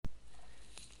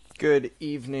Good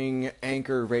evening,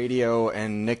 Anchor Radio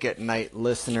and Nick at Night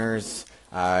listeners.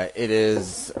 It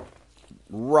is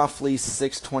roughly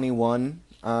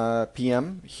 6:21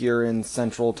 p.m. here in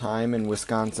Central Time in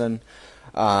Wisconsin.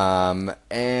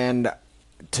 And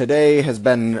today has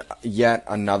been yet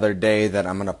another day that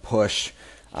I'm going to push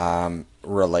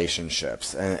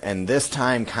relationships. And this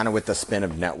time kind of with the spin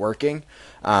of networking.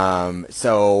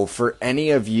 So for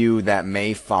any of you that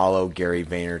may follow Gary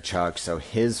Vaynerchuk, so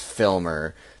his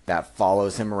filmer that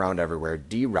follows him around everywhere,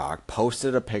 D-Rock,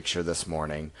 posted a picture this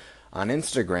morning on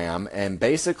Instagram, and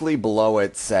basically below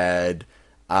it said,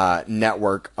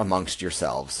 network amongst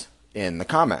yourselves in the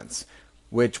comments,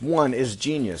 which one is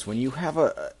genius. When you have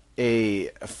a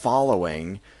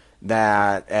following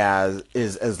that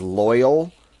is as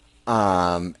loyal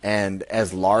and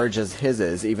as large as his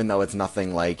is, even though it's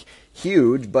nothing like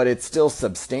huge, but it's still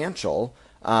substantial,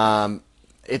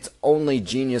 it's only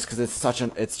genius because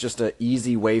it's just an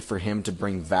easy way for him to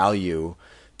bring value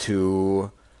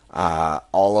to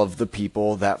all of the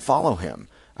people that follow him.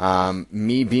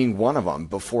 Me being one of them.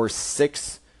 Before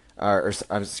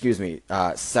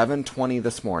 7:20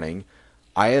 this morning,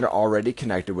 I had already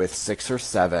connected with 6 or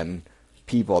 7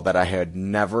 people that I had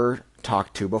never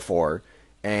talked to before,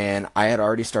 and I had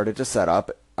already started to set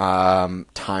up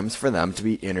times for them to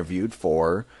be interviewed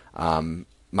for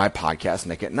my podcast,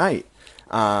 Nick at Night.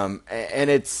 And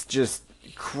it's just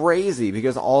crazy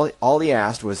because all he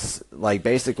asked was like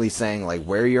basically saying like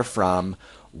where you're from,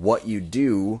 what you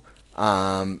do,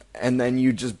 and then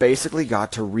you just basically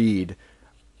got to read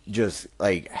just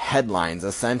like headlines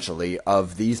essentially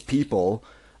of these people,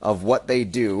 of what they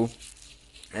do.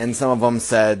 And some of them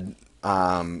said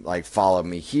like follow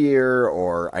me here,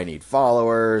 or I need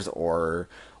followers, or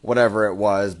whatever it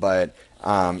was, but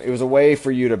it was a way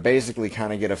for you to basically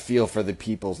kind of get a feel for the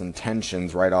people's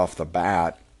intentions right off the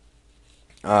bat.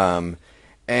 And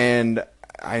then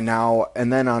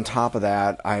on top of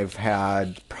that, I've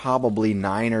had probably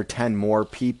 9 or 10 more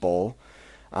people,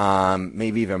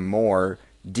 maybe even more,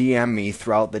 DM me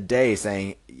throughout the day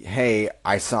saying, hey,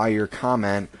 I saw your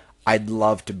comment. I'd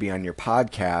love to be on your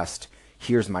podcast.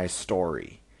 Here's my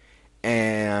story.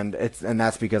 And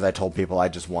that's because I told people I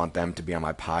just want them to be on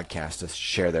my podcast to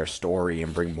share their story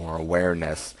and bring more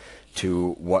awareness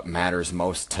to what matters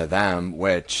most to them,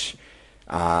 which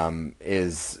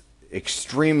is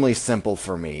extremely simple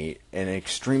for me and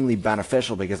extremely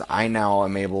beneficial because I now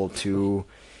am able to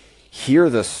hear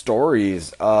the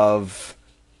stories of,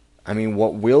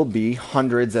 what will be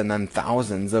hundreds and then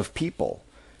thousands of people,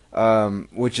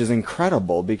 which is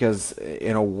incredible because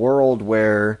in a world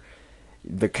where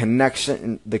the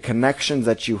connections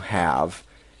that you have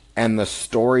and the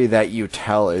story that you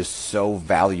tell is so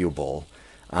valuable,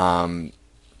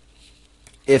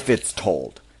 if it's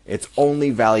told. It's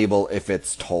only valuable if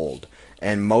it's told.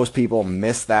 And most people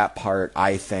miss that part,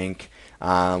 I think,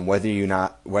 whether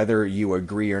you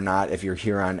agree or not. If you're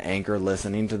here on Anchor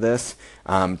listening to this,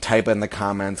 type in the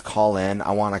comments, call in.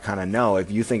 I want to kind of know if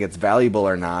you think it's valuable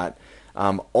or not,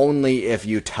 only if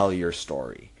you tell your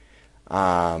story.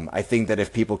 I think that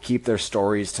if people keep their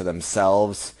stories to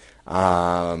themselves,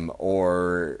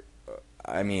 or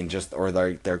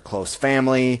their close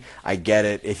family, I get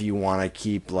it. If you want to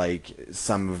keep like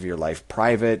some of your life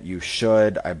private, you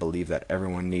should. I believe that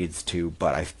everyone needs to,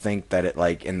 but I think that it,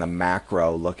 like in the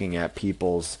macro, looking at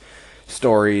people's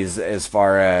stories as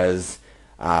far as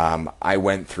I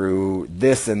went through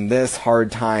this and this hard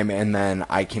time, and then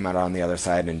I came out on the other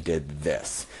side and did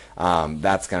this.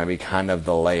 That's going to be kind of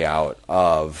the layout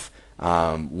of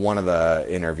one of the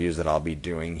interviews that I'll be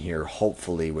doing here,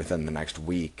 hopefully within the next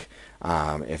week,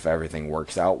 if everything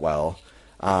works out well.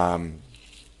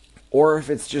 Or if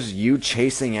it's just you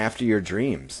chasing after your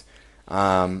dreams.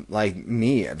 Like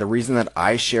me, the reason that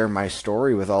I share my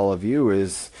story with all of you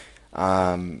is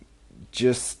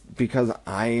just because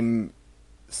I'm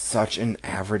such an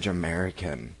average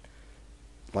American.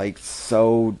 Like,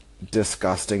 so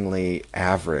disgustingly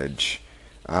average.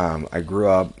 I grew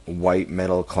up white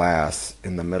middle class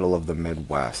in the middle of the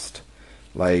Midwest.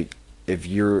 Like, if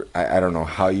you're, I don't know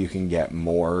how you can get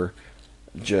more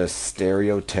just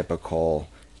stereotypical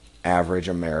average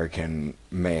American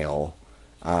male.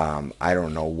 I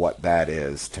don't know what that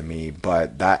is to me,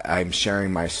 but that I'm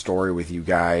sharing my story with you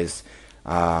guys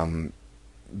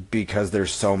because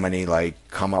there's so many like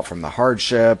come up from the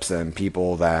hardships and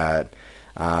people that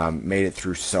made it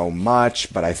through so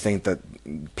much. But I think that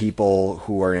people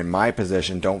who are in my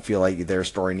position don't feel like their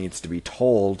story needs to be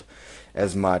told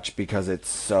as much because it's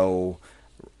so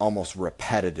almost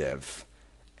repetitive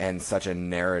and such a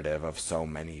narrative of so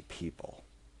many people.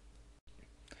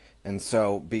 And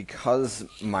so, because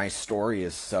my story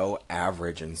is so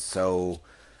average and so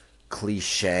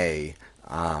cliche,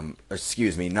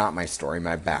 excuse me, not my story,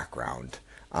 my background,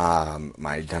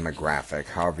 my demographic,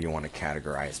 however you want to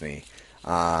categorize me,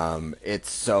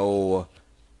 it's so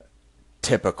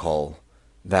typical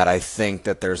that I think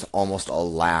that there's almost a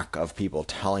lack of people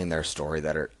telling their story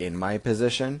that are in my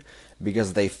position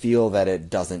because they feel that it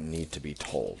doesn't need to be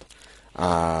told.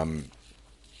 Um,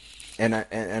 and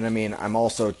I mean, I'm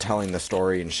also telling the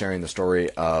story and sharing the story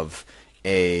of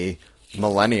a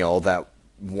millennial that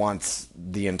wants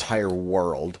the entire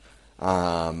world,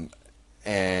 um,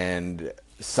 and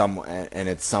and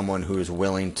it's someone who is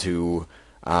willing to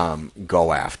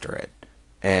go after it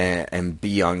and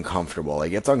be uncomfortable.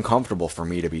 Like, it's uncomfortable for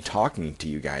me to be talking to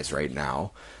you guys right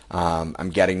now.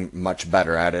 I'm getting much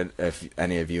better at it. If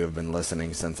any of you have been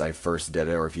listening since I first did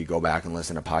it, or if you go back and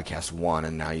listen to podcast 1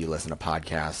 and now you listen to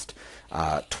podcast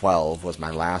 12 was my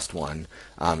last one.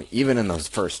 Even in those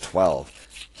first 12,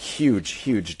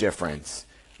 huge difference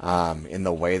in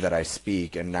the way that I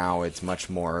speak, and now it's much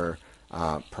more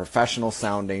professional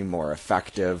sounding, more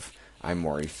effective. I'm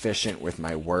more efficient with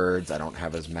my words. I don't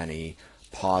have as many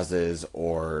pauses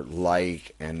or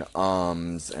like and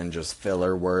ums and just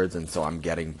filler words, and so I'm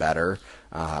getting better.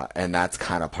 And that's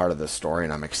kind of part of the story,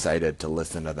 and I'm excited to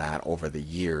listen to that over the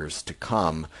years to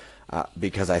come,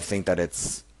 because I think that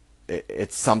it's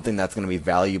something that's going to be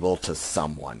valuable to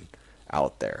someone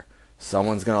out there.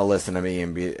 Someone's going to listen to me,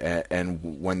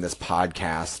 and when this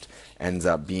podcast ends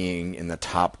up being in the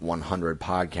top 100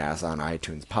 podcasts on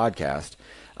iTunes podcast,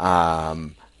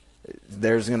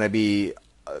 there's going to be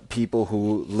people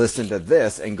who listen to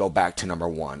this and go back to number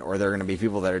 1, or there are going to be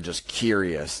people that are just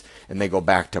curious and they go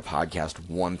back to podcast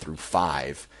 1 through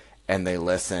 5 and they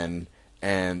listen,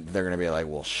 and they're going to be like,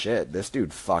 well, shit, this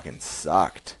dude fucking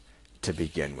sucked to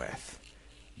begin with.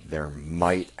 There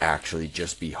might actually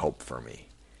just be hope for me.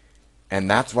 And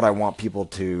that's what I want people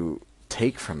to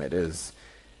take from it is,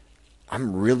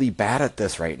 I'm really bad at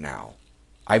this right now.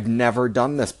 I've never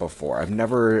done this before. I've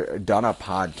never done a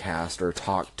podcast or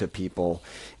talked to people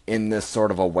in this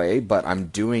sort of a way, but I'm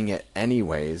doing it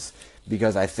anyways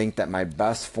because I think that my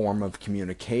best form of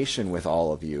communication with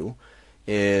all of you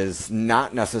is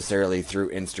not necessarily through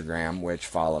Instagram, which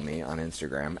follow me on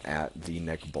Instagram at the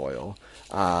Nick Boyle.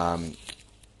 But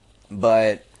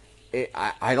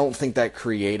I don't think that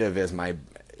creative is my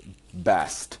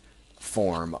best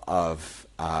form of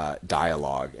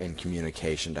dialogue and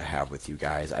communication to have with you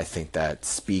guys. I think that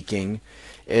speaking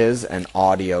is, and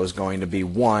audio is going to be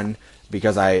one,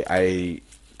 because I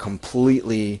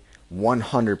completely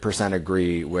 100%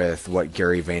 agree with what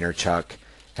Gary Vaynerchuk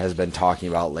has been talking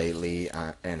about lately,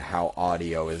 and how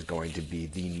audio is going to be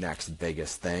the next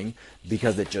biggest thing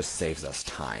because it just saves us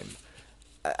time.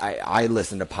 I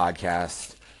listen to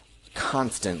podcasts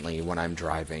constantly when I'm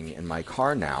driving in my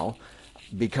car now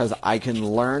because I can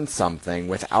learn something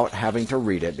without having to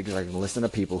read it, because I can listen to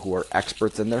people who are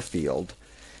experts in their field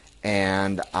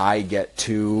and I get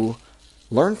to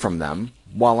learn from them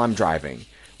while I'm driving.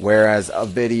 Whereas a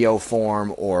video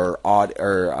form or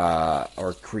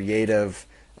creative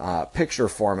picture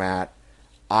format,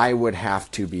 I would have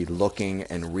to be looking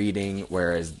and reading,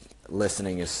 whereas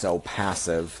listening is so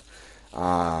passive.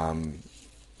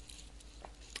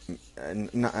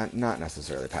 Not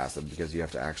necessarily passive, because you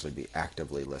have to actually be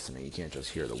actively listening. You can't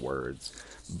just hear the words.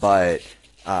 But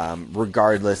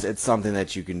regardless, it's something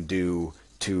that you can do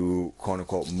to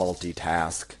quote-unquote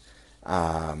multitask.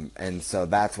 And so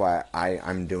that's why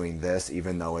I'm doing this,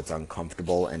 even though it's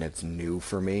uncomfortable and it's new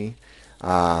for me.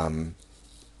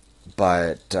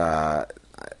 But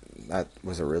that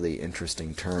was a really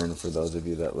interesting turn for those of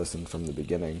you that listened from the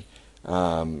beginning.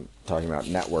 Talking about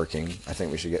networking, I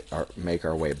think we should make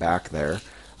our way back there.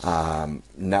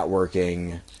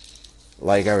 Networking,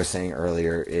 like I was saying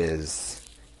earlier, is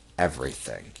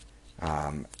everything.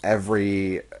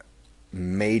 Every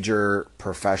major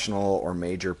professional or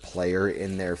major player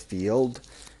in their field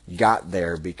got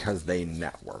there because they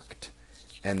networked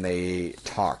and they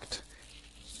talked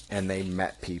and they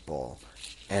met people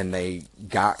and they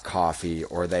got coffee,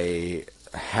 or they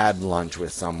had lunch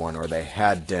with someone, or they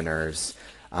had dinners,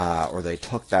 or they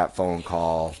took that phone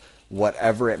call,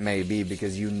 whatever it may be,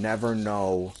 because you never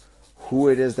know who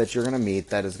it is that you're going to meet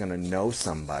that is going to know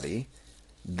somebody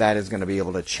that is going to be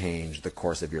able to change the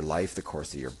course of your life, the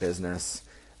course of your business,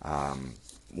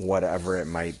 whatever it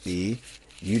might be.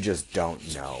 You just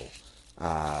don't know.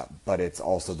 But it's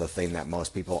also the thing that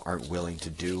most people aren't willing to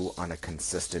do on a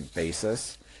consistent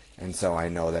basis. And so I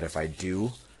know that if I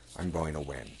do, I'm going to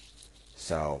win.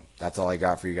 So that's all I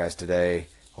got for you guys today.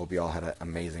 Hope you all had an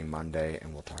amazing Monday,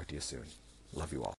 and we'll talk to you soon. Love you all.